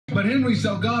But Henry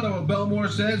Salgado of Belmore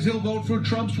says he'll vote for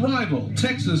Trump's rival,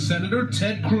 Texas Senator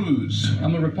Ted Cruz.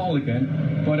 I'm a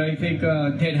Republican, but I think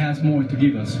Ted has more to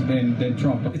give us than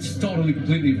Trump. It's totally,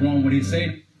 completely wrong what he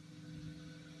said.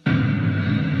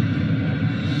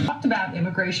 About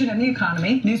immigration and the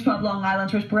economy. News 12 Long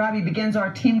Island's Rich Barabi begins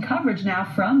our team coverage now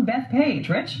from Beth Page.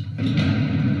 Rich?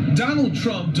 Donald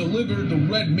Trump delivered the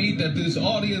red meat that this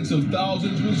audience of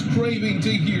thousands was craving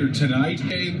to hear tonight,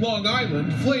 a Long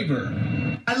Island flavor.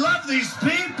 I love these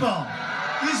people.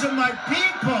 These are my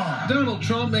people. Donald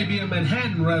Trump may be a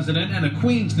Manhattan resident and a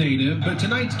Queens native, but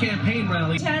tonight's campaign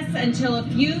rally tests until a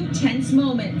few tense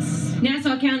moments.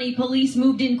 Nassau County police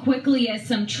moved in quickly as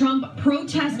some Trump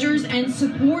protesters and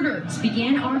supporters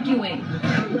began arguing.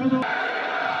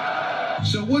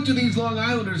 So what do these Long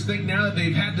Islanders think now that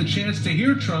they've had the chance to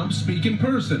hear Trump speak in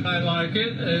person? I like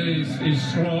it. He's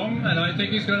strong, and I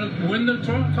think he's going to win the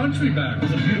country back.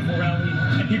 It's a beautiful rally,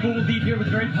 and people will leave here with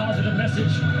a very positive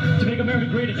message to make America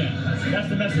great again. That's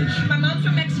the message. My mom's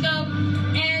from Mexico,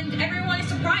 and everyone is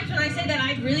surprised when I say that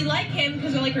I really like him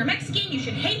because they're like, you're Mexican, you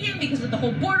should hate him because of the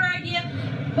whole border idea.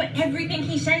 But everything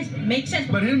he says makes sense.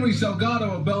 But Henry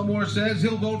Salgado of Belmore says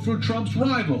he'll vote for Trump's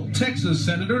rival, Texas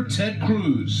Senator Ted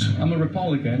Cruz. I'm a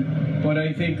Republican, but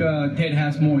I think Ted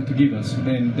has more to give us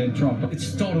than Trump.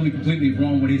 It's totally, completely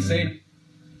wrong what he said.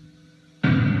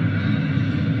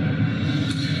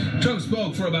 Trump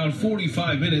spoke for about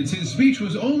 45 minutes. His speech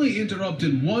was only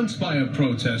interrupted once by a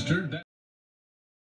protester.